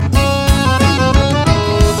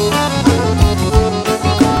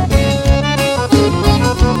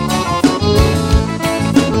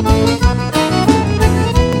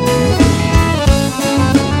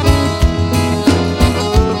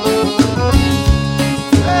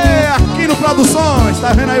Produções,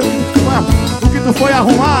 tá vendo aí o que tu foi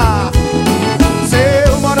arrumar? Se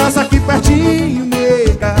eu morasse aqui pertinho,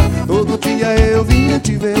 nega, todo dia eu vinha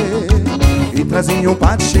te ver e trazia um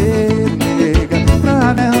par de cheiro, nega,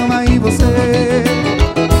 pra derramar em você.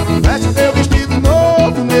 Veste teu vestido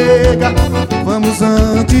novo, nega, vamos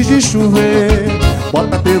antes de chover.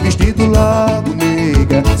 Bota teu vestido logo,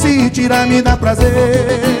 nega, se tirar me dá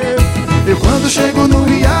prazer. Eu quando chego no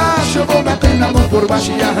riacho, eu vou batendo a mão por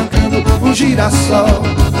baixo e arrancando um girassol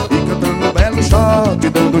e cantando um belo shot,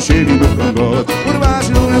 dando cheiro no cangote por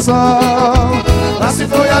baixo do lençol. Lá se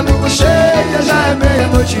foi a lua cheia, já é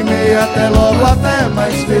meia-noite e meia. Até logo, até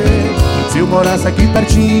mais ver. Se eu morasse aqui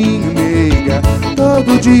pertinho, nega,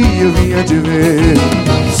 todo dia eu vinha te ver.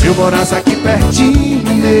 Se eu morasse aqui pertinho,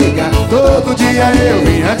 nega, todo dia eu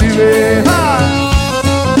vinha te ver.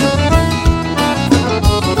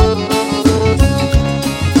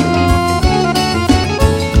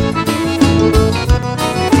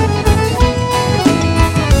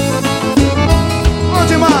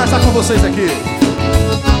 Demais estar com vocês aqui.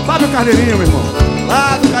 Fábio Carneirinho, meu irmão,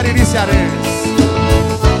 lá do Cariri Cearense.